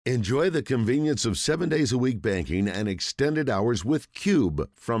Enjoy the convenience of 7 days a week banking and extended hours with Cube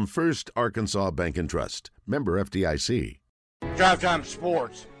from First Arkansas Bank and Trust. Member FDIC. Drive Time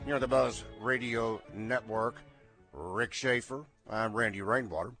Sports, here on the Buzz Radio Network. Rick Schaefer, I'm Randy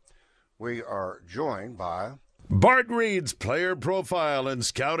Rainwater. We are joined by... Bart Reid's player profile and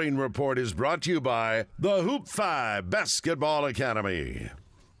scouting report is brought to you by the Hoop 5 Basketball Academy.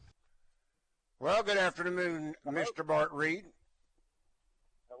 Well, good afternoon, Mr. Bart Reid.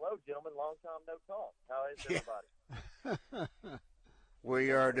 Hello, gentlemen. Long time no talk. How is everybody?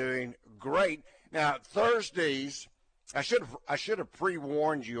 We are doing great. Now, Thursdays, I should have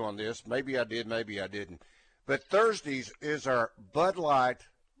pre-warned you on this. Maybe I did, maybe I didn't. But Thursdays is our Bud Light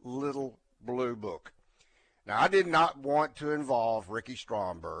Little Blue Book. Now, I did not want to involve Ricky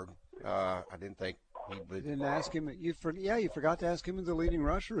Stromberg. I didn't think he would. You didn't ask him. You forgot to ask him who the leading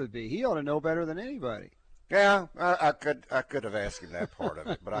rusher would be. He ought to know better than anybody. Yeah, I could have asked him that part of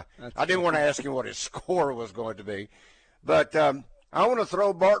it, but I didn't want to ask him what his score was going to be. But I want to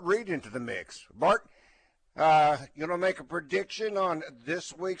throw Bart Reid into the mix. Bart, you want to make a prediction on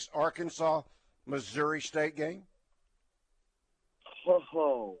this week's Arkansas-Missouri State game?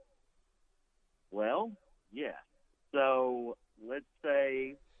 Oh, well, yeah. So let's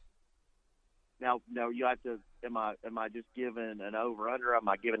say now you have to. Am I just giving an over/under? Am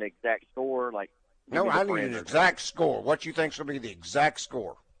I giving an exact score? Like, no, I need an exact score. What you think's going to be the exact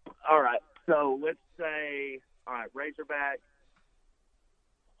score? All right. So let's say, Razorback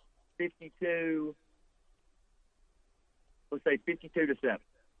 52. Let's say 52-7.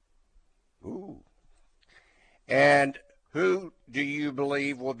 Ooh. And who do you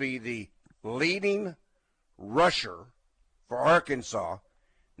believe will be the leading rusher for Arkansas?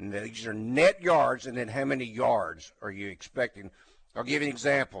 And these are net yards, and then how many yards are you expecting? I'll give you an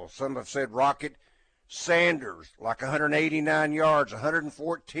example. Some have said Rocket Sanders, like 189 yards,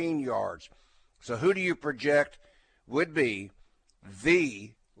 114 yards. So who do you project would be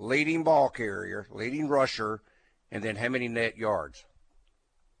the leading ball carrier, leading rusher, and then how many net yards?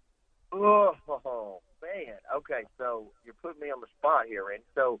 Oh, man. Okay, so you're putting me on the spot here, Randy.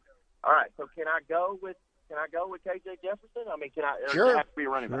 So, all right. So can I go with KJ Jefferson? I mean, can I? Sure. Does it have to be a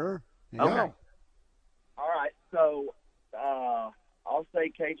running back? Sure. Yeah. Okay. All right. So I'll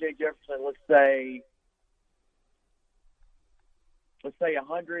say KJ Jefferson. Let's say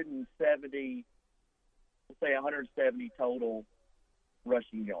 170. Let's say 170 total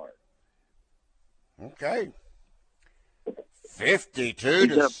rushing yards. Okay. 52 He's to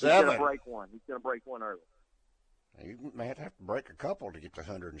gonna 7. break one. He's going to break one early. You may have to break a couple to get to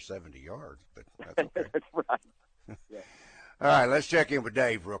 170 yards, but that's okay. That's right. Yeah. All right, let's check in with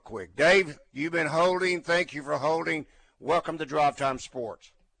Dave real quick. Dave, you've been holding. Thank you for holding. Welcome to Drive Time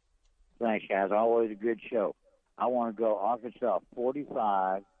Sports. Thanks, guys. Always a good show. I want to go Arkansas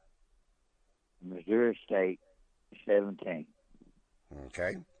 45, Missouri State 17.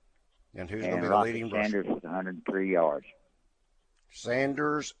 Okay. And who's going to And be the Rocket leading Sanders rusher? with 103 yards.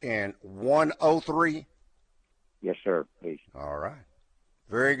 Sanders and 103. Yes, sir. Please. All right.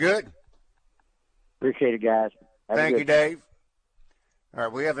 Very good. Appreciate it, guys. Have a Thank good you, Dave. All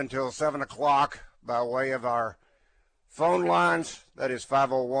right, we have until 7 o'clock by way of our phone lines. That is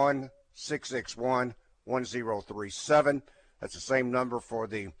 501-661-1037. That's the same number for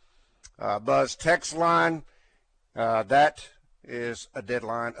the Buzz text line. That is a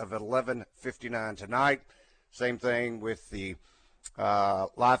deadline of 11:59 tonight. Same thing with the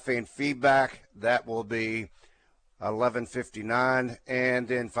live fan feedback. That will be 11:59. And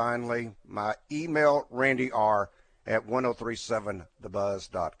then finally, my email,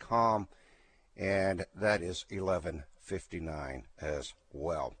 randyr@1037thebuzz.com. And that is 11:59 as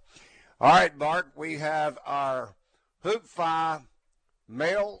well. All right, Bart, we have our Hoop Phi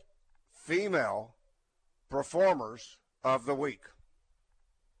male, female performers of the week.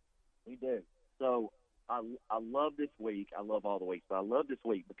 We do. So I love this week. I love all the weeks, but I love this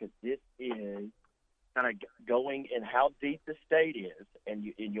week because this is kind of going in how deep the state is,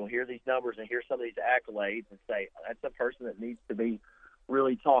 and you'll hear these numbers and hear some of these accolades and say, that's a person that needs to be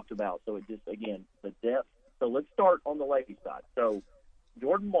really talked about. So it just, again, the depth. So let's start on the ladies' side. So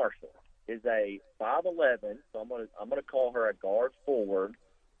Jordan Marshall is a 5'11", so I'm gonna call her a guard forward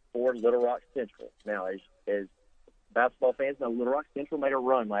for Little Rock Central. Now, as basketball fans know, Little Rock Central made a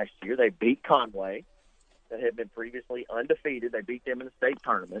run last year. They beat Conway, that had been previously undefeated. They beat them in the state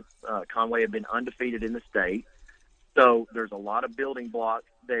tournament. Conway had been undefeated in the state. So there's a lot of building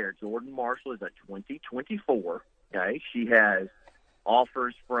blocks there. Jordan Marshall is a 2024. Okay, she has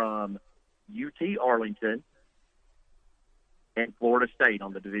offers from UT Arlington and Florida State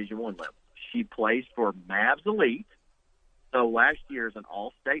on the Division I level. She plays for Mavs Elite, So last year is an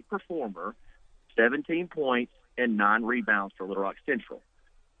all-state performer, 17 points and 9 rebounds for Little Rock Central.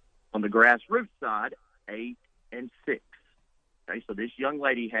 On the grassroots side, 8 and 6. Okay, so this young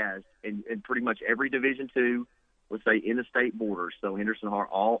lady has in pretty much every Division II, let's say in the state borders. So Henderson Hart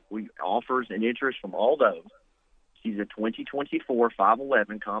offers an interest from all those. She's a 2024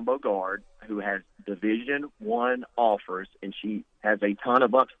 5'11" combo guard who has Division I offers, and she has a ton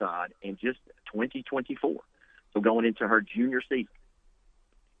of upside in just 2024. So going into her junior season.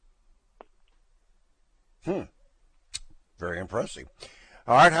 Very impressive.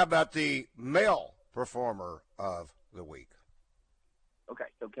 All right, how about the male performer of the week? Okay,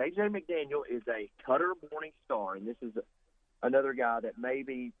 so KJ McDaniel is a Cutter Morning Star, and this is another guy that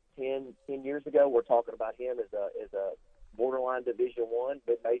maybe 10 years ago we're talking about him as a borderline Division I,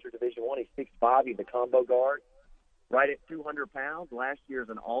 mid-major Division I. He's 6'5", he's a combo guard, right at 200 pounds. Last year as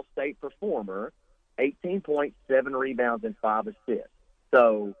an all-state performer, 18 points, 7 rebounds, and 5 assists.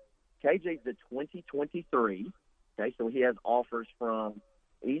 So KJ's the 2023. Okay, so he has offers from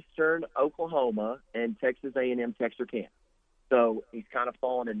Eastern Oklahoma and Texas A&M Texarkana. So he's kind of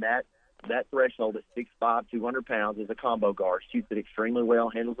fallen in that threshold at 6'5", 200 pounds as a combo guard, shoots it extremely well,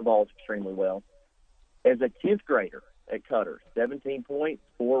 handles the ball extremely well. As a 10th grader at Cutter, 17 points,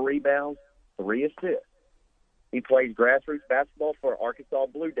 4 rebounds, 3 assists. He plays grassroots basketball for Arkansas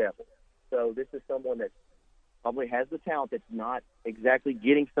Blue Devils. So this is someone that probably has the talent that's not exactly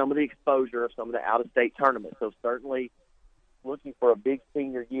getting some of the exposure of some of the out-of-state tournaments. So certainly looking for a big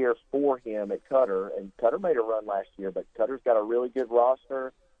senior year for him at Cutter. And Cutter made a run last year, but Cutter's got a really good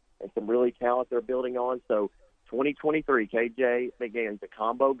roster and some really talent they're building on. So 2023, KJ McDaniel, he's a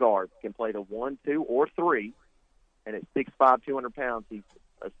combo guard, can play the 1, 2, or 3. And at 6'5", 200 pounds, he's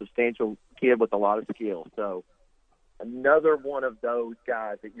a substantial kid with a lot of skill. So another one of those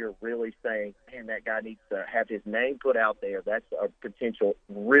guys that you're really saying, man, that guy needs to have his name put out there. That's a potential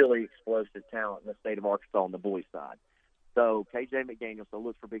really explosive talent in the state of Arkansas on the boys' side. So KJ McDaniel, so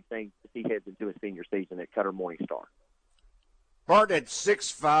look for big things as he heads into his senior season at Cutter Morning Star. Bart, at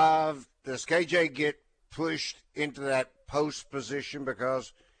 6'5", does KJ get pushed into that post position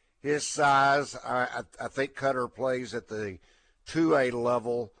because his size? I think Cutter plays at the 2A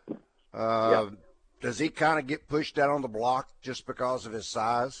level. Yep. Does he kind of get pushed out on the block just because of his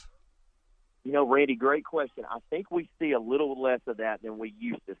size? You know, Randy, great question. I think we see a little less of that than we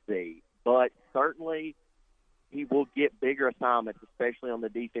used to see, but certainly he will get bigger assignments, especially on the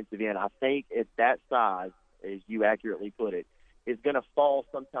defensive end. I think at that size, as you accurately put it, is going to fall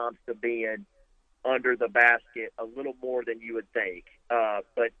sometimes to being under the basket a little more than you would think.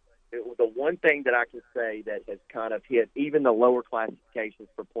 But the one thing that I can say that has kind of hit even the lower classifications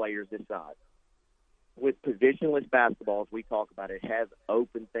for players this size, with positionless basketball, as we talk about, it has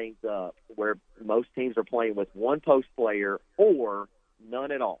opened things up where most teams are playing with one post player or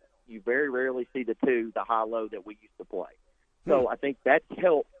none at all. You very rarely see the two, the high-low that we used to play. So I think that's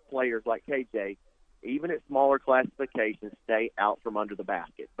helped players like KJ, even at smaller classifications, stay out from under the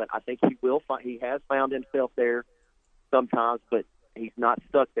basket. But I think he has found himself there sometimes, but he's not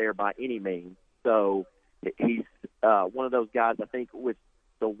stuck there by any means. So he's one of those guys, I think, with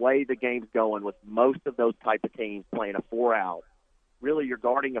the way the game's going, with most of those type of teams playing a 4-out, really you're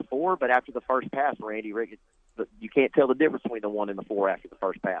guarding a 4, but after the first pass, Randy, you can't tell the difference between the 1 and the 4 after the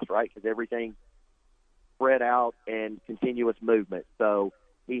first pass, right? Because everything's spread out and continuous movement. So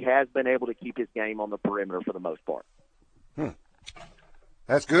he has been able to keep his game on the perimeter for the most part.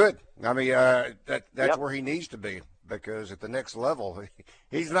 That's good. I mean, that's where he needs to be, because at the next level,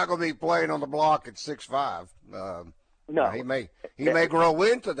 he's not going to be playing on the block at 6'5". No, he may grow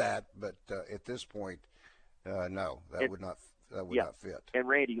into that, but at this point, no, that would not fit. And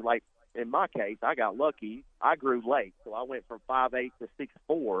Randy, like in my case, I got lucky. I grew late, so I went from 5'8" to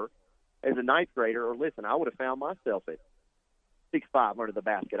 6'4" as a ninth grader. Or listen, I would have found myself at 6'5" under the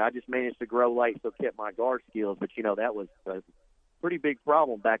basket. I just managed to grow late, so kept my guard skills. But that was a pretty big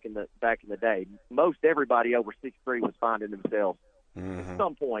problem back in the day. Most everybody over 6'3" was finding themselves at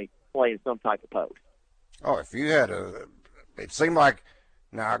some point playing some type of post. Oh, if you had it seemed like,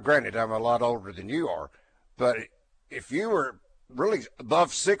 now granted I'm a lot older than you are, but if you were really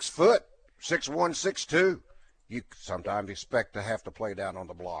above 6 foot, 6'1", 6'2", you sometimes expect to have to play down on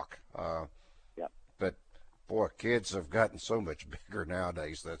the block. But boy, kids have gotten so much bigger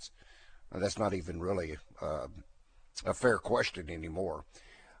nowadays. That's not even really a fair question anymore.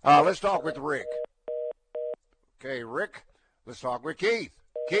 Let's talk with Rick. Okay, Rick, let's talk with Keith.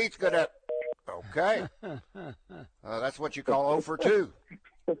 Keith's gonna. Okay. That's what you call 0 for 2.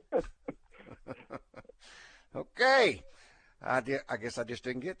 Okay. I guess I just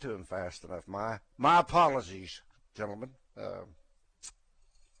didn't get to him fast enough. My apologies, gentlemen.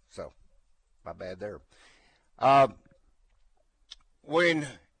 So, my bad there. When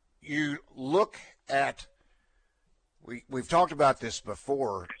you look at, we've talked about this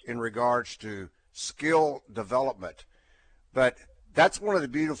before in regards to skill development, but that's one of the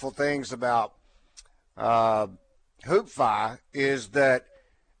beautiful things about HoopFi is that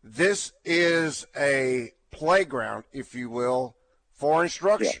this is a playground, if you will, for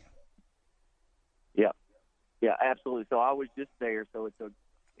instruction. Yeah, absolutely. So I was just there. So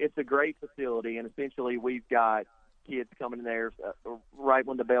it's a great facility, and essentially we've got kids coming in there right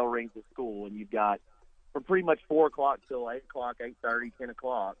when the bell rings at school, and you've got from pretty much 4 o'clock till 8 o'clock, 8:30, 10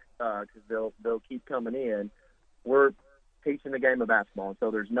 o'clock, because they'll keep coming in. We're teaching the game of basketball, and so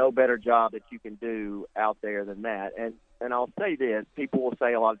there's no better job that you can do out there than that. And I'll say this: people will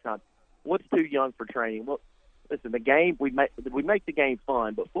say a lot of times, "What's too young for training?" Well, listen, the game we make the game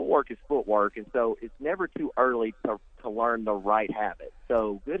fun, but footwork is footwork, and so it's never too early to learn the right habits.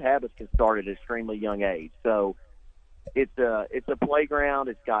 So good habits can start at an extremely young age. So it's a playground.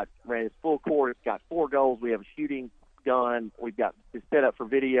 It's full court. It's got 4 goals. We have a shooting gun. We've got it's set up for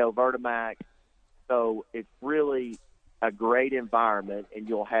video, Vertimax. So it's really a great environment, and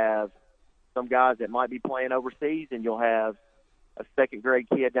you'll have some guys that might be playing overseas, and you'll have a second-grade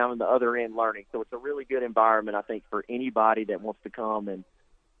kid down on the other end learning. So it's a really good environment, I think, for anybody that wants to come and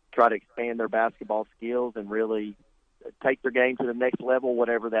try to expand their basketball skills and really take their game to the next level,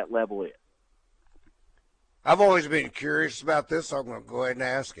 whatever that level is. I've always been curious about this, so I'm going to go ahead and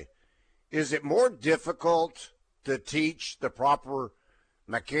ask it. Is it more difficult to teach the proper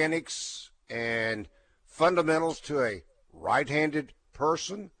mechanics and fundamentals to a right-handed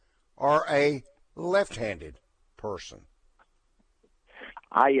person or a left-handed person?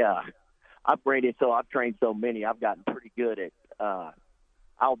 I've trained so many. I've gotten pretty good at.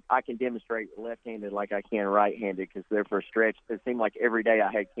 I can demonstrate left-handed like I can right-handed because there for a stretch, it seemed like every day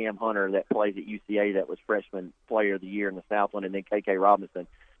I had Cam Hunter that plays at UCA that was freshman player of the year in the Southland, and then KK Robinson.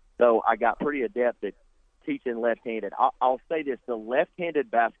 So I got pretty adept at teaching left-handed. I'll say this: the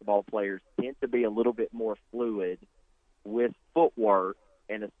left-handed basketball players tend to be a little bit more fluid with footwork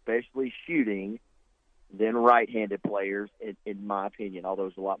and especially shooting than right-handed players, in my opinion, although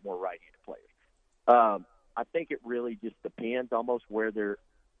there's a lot more right-handed players. I think it really just depends almost where their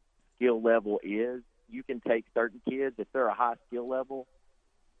skill level is. You can take certain kids, if they're a high skill level,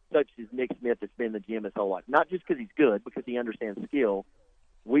 such as Nick Smith that's been in the gym his whole life, not just because he's good, because he understands skill.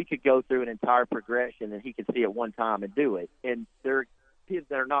 We could go through an entire progression, and he could see it one time and do it. And there are kids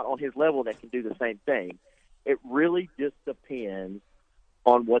that are not on his level that can do the same thing. It really just depends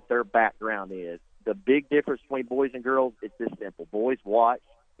on what their background is. The big difference between boys and girls is this simple. Boys watch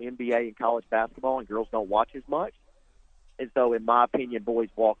NBA and college basketball, and girls don't watch as much. And so, in my opinion, boys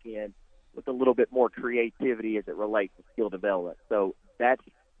walk in with a little bit more creativity as it relates to skill development. So that's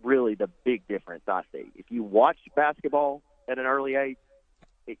really the big difference I see. If you watch basketball at an early age,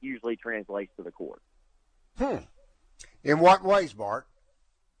 it usually translates to the court. In what ways, Bart?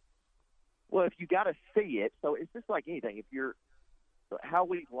 Well, if you got to see it, so it's just like anything. How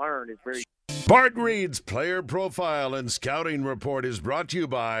we learn is very. Bart Reid's player profile and scouting report is brought to you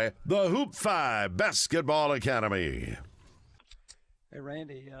by the HoopFi Basketball Academy. Hey,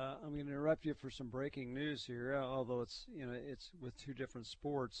 Randy, I'm going to interrupt you for some breaking news here, although it's with 2 different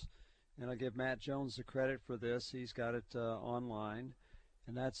sports. And I'll give Matt Jones the credit for this. He's got it online.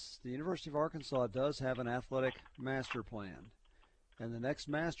 And that's the University of Arkansas does have an athletic master plan. And the next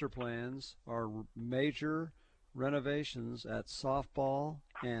master plans are major renovations at softball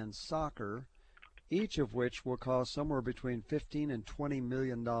and soccer, each of which will cost somewhere between $15 and $20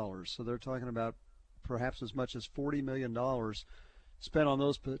 million. So they're talking about perhaps as much as $40 million spent on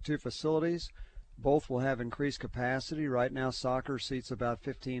those 2 facilities. Both will have increased capacity. Right now, soccer seats about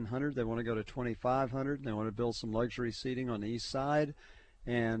 1,500. They want to go to 2,500. They want to build some luxury seating on the east side.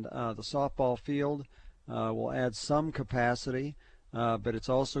 And the softball field will add some capacity, but it's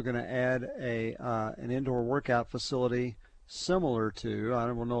also going to add an indoor workout facility similar to, I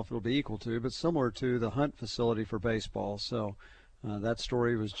don't know if it'll be equal to, but similar to the Hunt facility for baseball. So that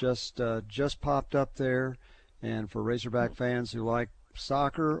story was just popped up there. And for Razorback fans who like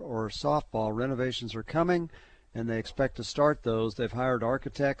soccer or softball, renovations are coming, and they expect to start those. They've hired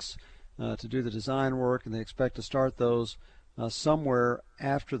architects to do the design work, and they expect to start those somewhere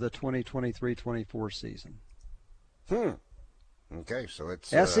after the 2023-24 season. Okay, so it's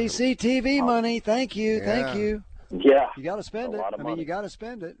SEC TV money. Thank you, yeah. Thank you. Yeah, you got to spend it. I mean, you got to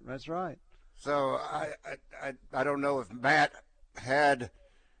spend it. That's right. So I don't know if Matt had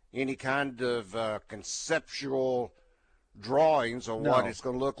any kind of conceptual drawings on what it's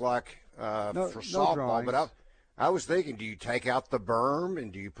going to look like for softball, drawings. but I was thinking, do you take out the berm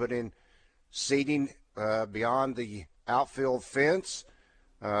and do you put in seating beyond the outfield fence?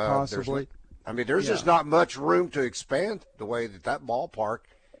 Possibly. There's just not much room to expand the way that ballpark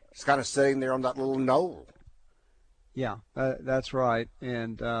is kind of sitting there on that little knoll. Yeah, that's right.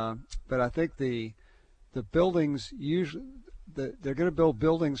 And but I think the buildings usually they're going to build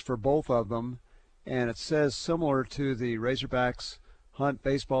buildings for both of them, and it says similar to the Razorbacks Hunt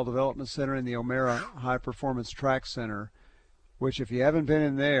Baseball Development Center and the O'Mara High Performance Track Center, which if you haven't been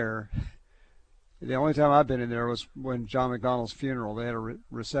in there, the only time I've been in there was when John McDonnell's funeral. They had a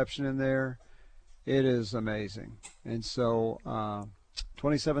reception in there. It is amazing. And so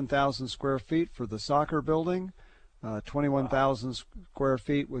 27,000 square feet for the soccer building. 21,000 square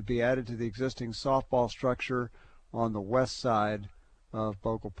feet would be added to the existing softball structure on the west side of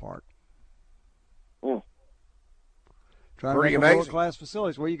Bogle Park. Trying Pretty to make amazing. world-class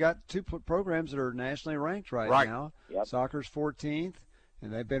facilities. Well, you got two programs that are nationally ranked right now. Yep. Soccer's 14th,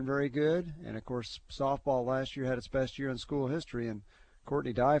 and they've been very good. And, of course, softball last year had its best year in school history, and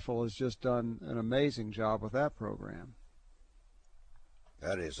Courtney Deifel has just done an amazing job with that program.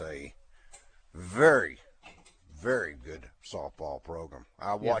 That is a very, very good softball program.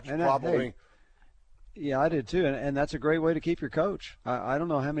 I watched probably. Yeah, I did too, and that's a great way to keep your coach. I don't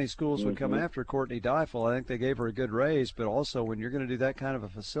know how many schools would come after Courtney Deifel. I think they gave her a good raise, but also when you're going to do that kind of a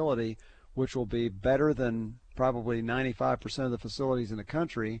facility, which will be better than probably 95% of the facilities in the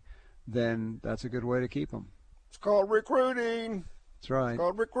country, then that's a good way to keep them. It's called recruiting. That's right. It's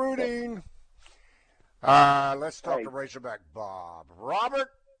called recruiting. Let's talk to Razorback Bob.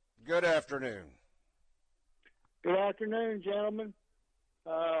 Robert, good afternoon. Good afternoon, gentlemen.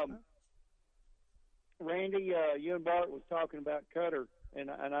 Randy, you and Bart was talking about Cutter, and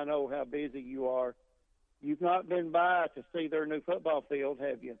I know how busy you are. You've not been by to see their new football field,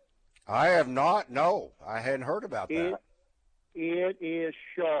 have you? I have not. No, I hadn't heard about that. It is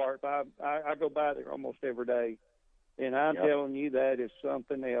sharp. I go by there almost every day, and I'm telling you that is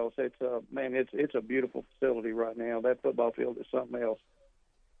something else. It's a beautiful facility right now. That football field is something else.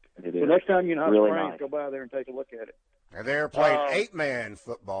 It So is. next time you're in Hot Really Springs, nice. go by there and take a look at it. And they're playing 8-man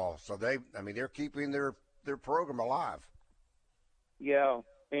football, so they're keeping their program alive. Yeah,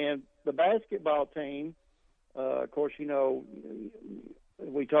 and the basketball team, of course, you know,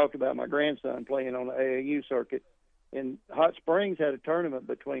 we talked about my grandson playing on the AAU circuit, and Hot Springs had a tournament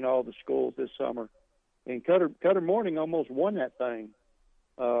between all the schools this summer, and Cutter Morning almost won that thing.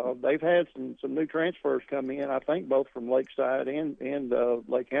 They've had some new transfers come in, I think both from Lakeside and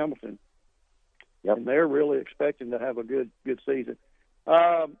Lake Hamilton. Yep. And they're really expecting to have a good season.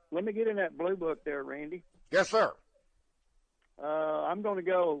 Let me get in that blue book there, Randy. Yes, sir. I'm going to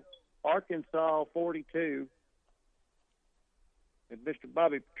go Arkansas 42. And Mr.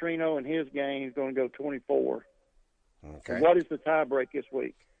 Bobby Petrino in his game is going to go 24. Okay. What is the tiebreak this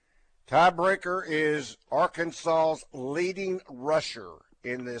week? Tiebreaker is Arkansas's leading rusher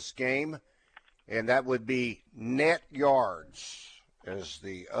in this game, and that would be net yards as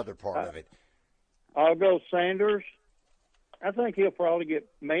the other part of it. I'll go Sanders. I think he'll probably get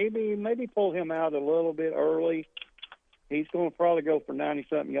maybe pull him out a little bit early. He's going to probably go for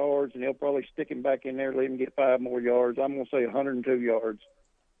 90-something yards, and he'll probably stick him back in there, let him get 5 more yards. I'm going to say 102 yards.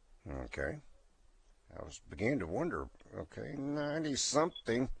 Okay. I was beginning to wonder,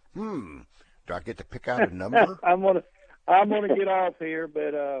 90-something. Do I get to pick out a number? I'm gonna get off here,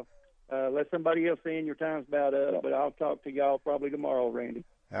 but let somebody else in. Your time's about up, but I'll talk to y'all probably tomorrow, Randy.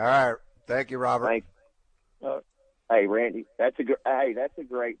 All right. Thank you, Robert. Thanks. Hey, Randy, that's a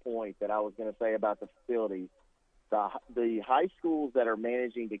great point that I was going to say about the facilities. The high schools that are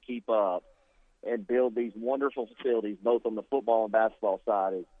managing to keep up and build these wonderful facilities, both on the football and basketball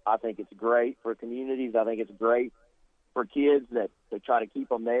side, I think it's great for communities. I think it's great for kids that try to keep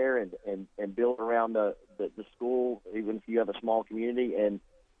them there and build around the school, even if you have a small community. And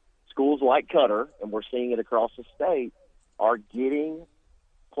schools like Cutter, and we're seeing it across the state, are getting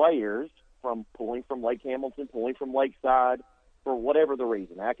players pulling from Lake Hamilton, pulling from Lakeside, for whatever the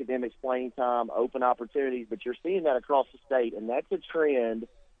reason, academics, playing time, open opportunities. But you're seeing that across the state, and that's a trend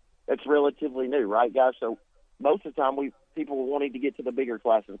that's relatively new, right, guys? So most of the time people were wanting to get to the bigger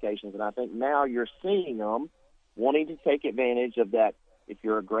classifications, and I think now you're seeing them wanting to take advantage of that. If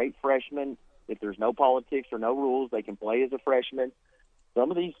you're a great freshman, if there's no politics or no rules, they can play as a freshman.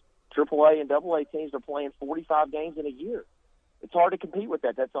 Some of these AAA and AA teams are playing 45 games in a year. It's hard to compete with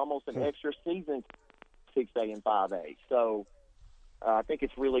that. That's almost an extra season, 6A and 5A. So I think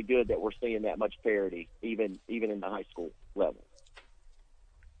it's really good that we're seeing that much parity, even in the high school level.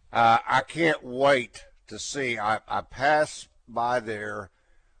 I can't wait to see. I pass by there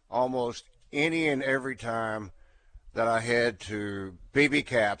almost any and every time that I head to BB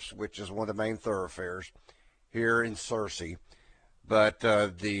Caps, which is one of the main thoroughfares here in Searcy. But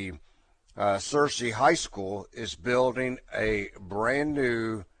the Searcy High School is building a brand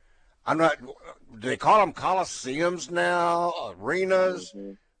new, do they call them coliseums now, arenas?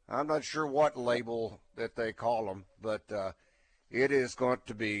 Mm-hmm. I'm not sure what label that they call them, but it is going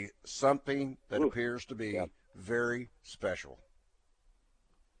to be something that appears to be very special.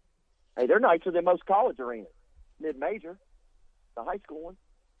 Hey, they're nicer than most college arenas, mid-major, the high school one.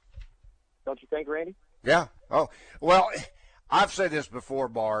 Don't you think, Randy? Yeah. Oh, well, I've said this before,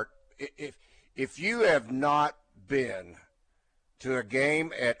 Bart. If you have not been to a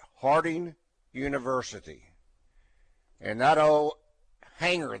game at Harding University, and that old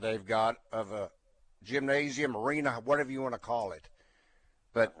hangar they've got of a gymnasium, arena, whatever you want to call it,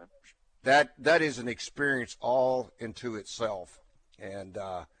 but that is an experience all into itself, and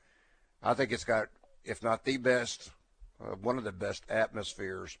I think it's got, if not the best, one of the best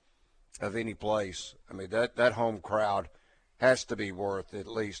atmospheres of any place. I mean, that home crowd has to be worth at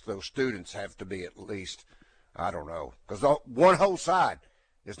least, those students have to be at least, I don't know, because one whole side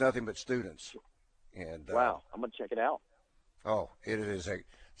is nothing but students. And wow, I'm going to check it out. Oh, it is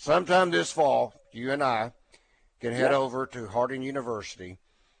sometime this fall, you and I can head over to Harding University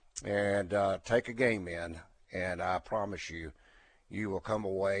and take a game in, and I promise you, you will come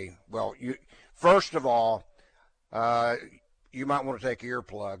away. Well, first of all, you might want to take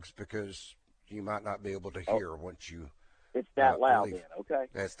earplugs because you might not be able to hear once you. It's that loud, leave. then. Okay.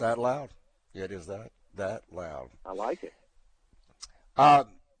 It's that loud. It is that loud. I like it.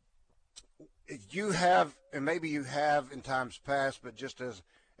 You have, and maybe you have in times past, but just as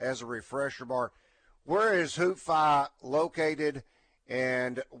a refresher, Bart, where is Hoop Fi located,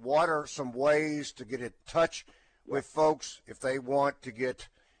 and what are some ways to get in touch with folks if they want to get,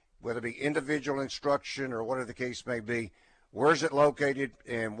 whether it be individual instruction or whatever the case may be? Where is it located,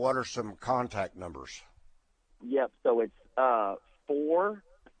 and what are some contact numbers? Yep, so it's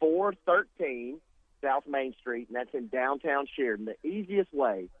 413 South Main Street, and that's in downtown Sheridan. The easiest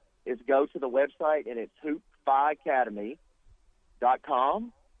way is go to the website, and it's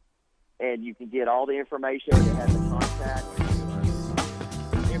hoopfiacademy.com, and you can get all the information. It has the contact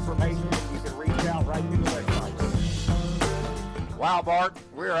information. You can reach out right through the website. Wow, Bart,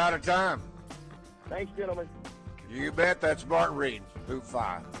 we're out of time. Thanks, gentlemen. You bet. That's Bart Reid, Hoop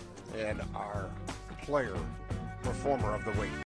Fi, and our player performer of the week.